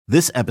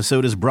This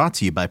episode is brought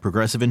to you by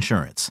Progressive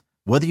Insurance.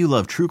 Whether you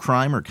love true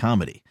crime or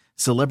comedy,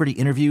 celebrity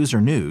interviews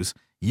or news,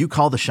 you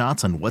call the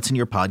shots on what's in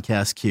your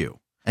podcast queue.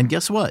 And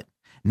guess what?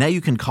 Now you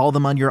can call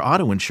them on your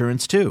auto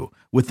insurance too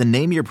with the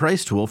Name Your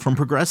Price tool from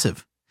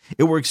Progressive.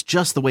 It works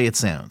just the way it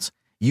sounds.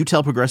 You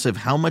tell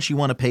Progressive how much you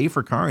want to pay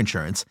for car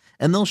insurance,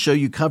 and they'll show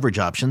you coverage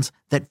options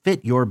that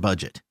fit your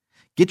budget.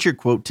 Get your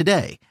quote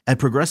today at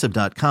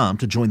Progressive.com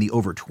to join the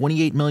over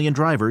 28 million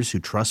drivers who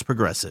trust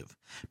Progressive.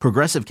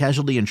 Progressive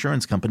Casualty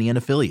Insurance Company and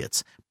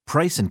Affiliates.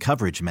 Price and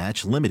coverage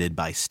match limited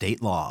by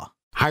state law.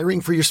 Hiring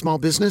for your small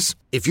business?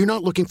 If you're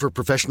not looking for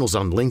professionals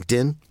on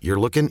LinkedIn, you're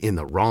looking in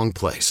the wrong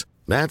place.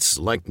 That's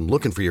like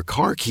looking for your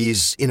car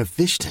keys in a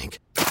fish tank.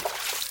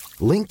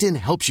 LinkedIn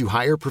helps you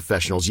hire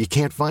professionals you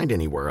can't find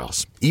anywhere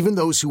else, even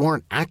those who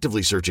aren't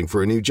actively searching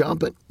for a new job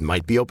but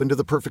might be open to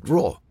the perfect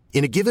role.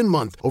 In a given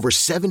month, over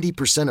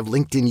 70% of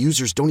LinkedIn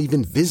users don't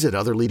even visit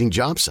other leading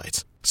job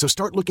sites. So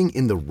start looking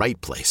in the right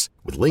place.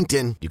 With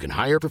LinkedIn, you can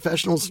hire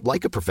professionals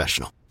like a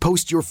professional.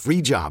 Post your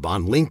free job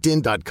on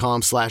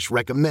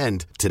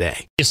linkedin.com/recommend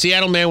today. A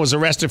Seattle man was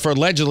arrested for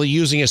allegedly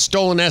using a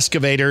stolen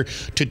excavator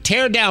to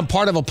tear down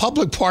part of a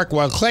public park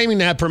while claiming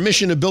to have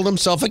permission to build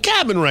himself a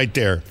cabin right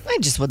there. I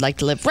just would like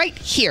to live right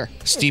here.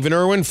 Stephen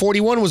Irwin,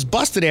 41, was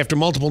busted after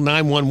multiple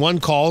 911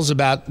 calls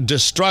about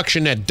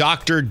destruction at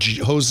Dr.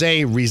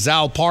 Jose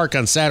Rizal Park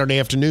on Saturday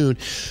afternoon.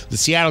 The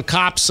Seattle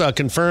cops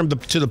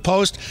confirmed to the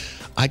Post,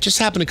 I just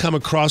happened to come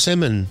across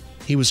him and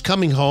he was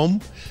coming home.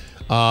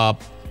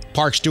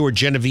 Park steward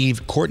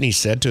Genevieve Courtney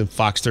said to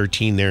Fox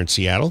 13 there in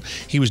Seattle,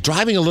 he was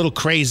driving a little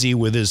crazy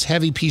with his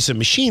heavy piece of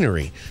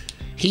machinery.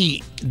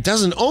 He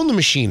doesn't own the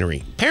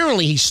machinery.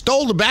 Apparently, he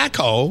stole the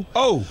backhoe.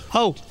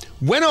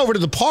 Went over to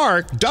the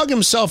park, dug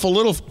himself a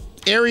little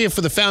area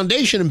for the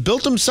foundation, and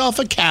built himself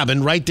a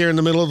cabin right there in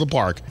the middle of the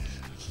park.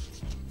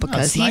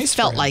 Because he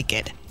felt like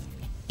it.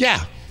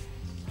 Yeah.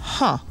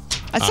 Huh.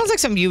 That sounds like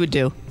something you would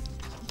do.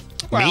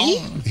 Me?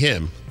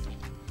 Him.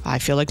 I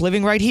feel like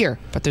living right here,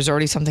 but there's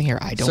already something here.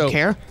 I don't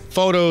care.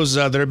 Photos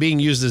that are being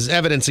used as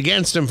evidence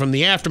against him from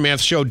the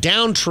aftermath show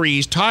downed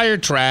trees, tire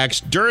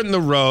tracks, dirt in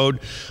the road.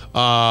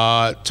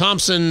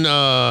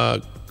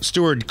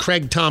 Steward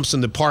Craig Thompson,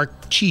 the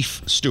park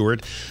chief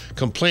steward,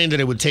 complained that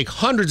it would take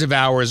hundreds of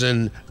hours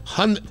and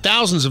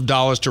thousands of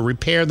dollars to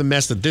repair the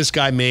mess that this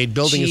guy made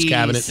building his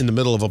cabinet in the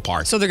middle of a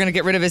park. So they're going to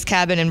get rid of his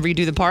cabin and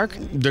redo the park?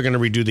 They're going to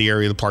redo the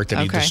area of the park that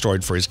he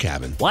destroyed for his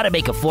cabin. Want to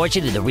make a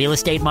fortune in the real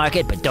estate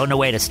market but don't know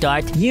where to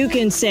start? You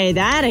can say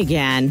that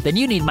again. Then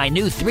you need my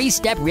new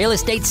 3-step real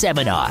estate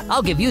seminar.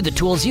 I'll give you the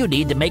tools you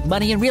need to make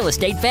money in real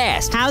estate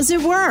fast. How's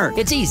it work?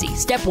 It's easy.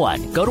 Step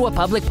 1, go to a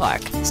public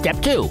park. Step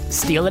 2,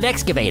 steal an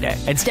excavator.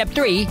 And step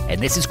 3,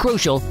 and this is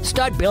crucial,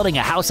 start building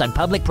a house on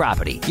public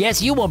property.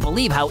 Yes, you won't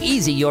believe how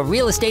easy your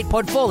real estate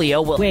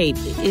portfolio will... Wait,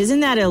 isn't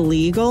that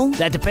illegal?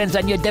 That depends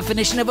on your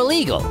definition of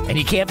illegal. And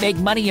you can't make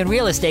money in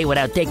real estate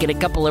without taking a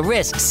couple of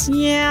risks.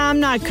 Yeah, I'm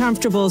not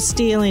comfortable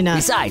stealing a...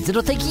 Besides,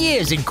 it'll take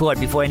years in court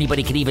before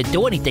anybody can even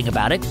do anything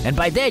about it. And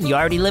by then, you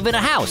already live in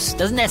a house.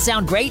 Doesn't that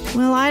sound great?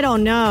 Well, I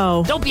don't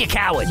know. Don't be a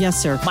coward.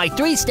 Yes, sir. My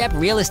 3-step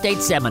real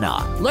estate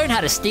seminar. Learn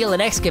how to steal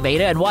an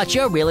excavator and watch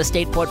your real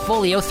estate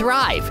portfolio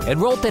thrive.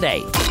 Enroll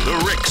today.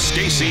 The Rick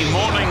Stacy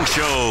Morning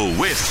Show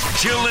with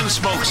Jill and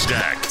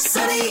Smokestack.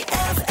 Sunny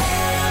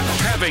FM.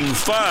 Having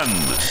fun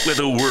with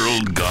a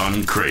world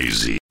gone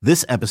crazy.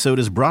 This episode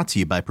is brought to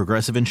you by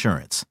Progressive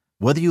Insurance.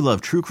 Whether you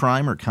love true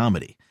crime or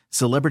comedy,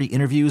 celebrity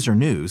interviews or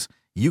news,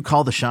 you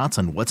call the shots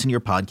on what's in your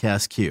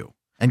podcast queue.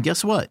 And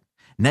guess what?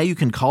 Now you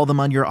can call them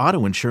on your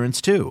auto insurance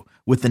too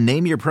with the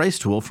Name Your Price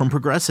tool from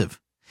Progressive.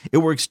 It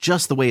works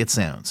just the way it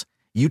sounds.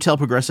 You tell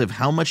Progressive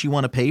how much you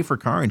want to pay for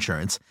car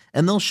insurance,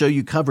 and they'll show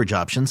you coverage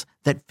options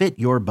that fit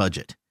your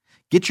budget.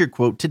 Get your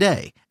quote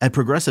today at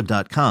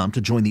Progressive.com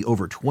to join the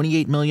over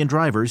 28 million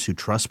drivers who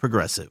trust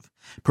Progressive.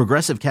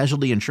 Progressive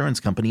Casualty Insurance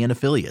Company and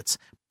Affiliates.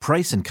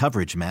 Price and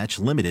coverage match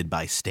limited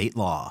by state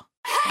law.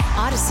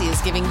 Odyssey is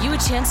giving you a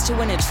chance to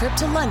win a trip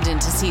to London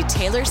to see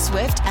Taylor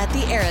Swift at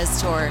the Eras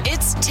Tour.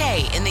 It's Tay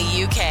in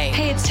the UK.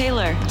 Hey, it's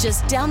Taylor.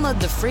 Just download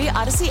the free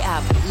Odyssey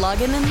app,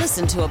 log in and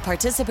listen to a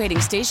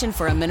participating station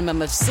for a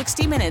minimum of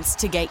 60 minutes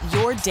to get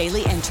your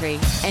daily entry.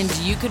 And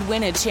you could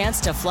win a chance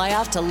to fly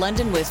off to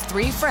London with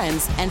 3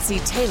 friends and see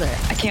Taylor.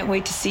 I can't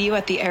wait to see you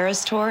at the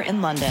Eras Tour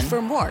in London.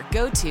 For more,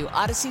 go to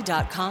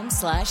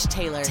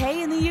odyssey.com/Taylor.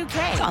 Tay in the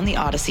UK. It's on the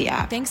Odyssey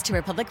app. Thanks to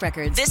Republic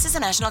Records. This is a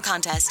national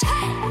contest.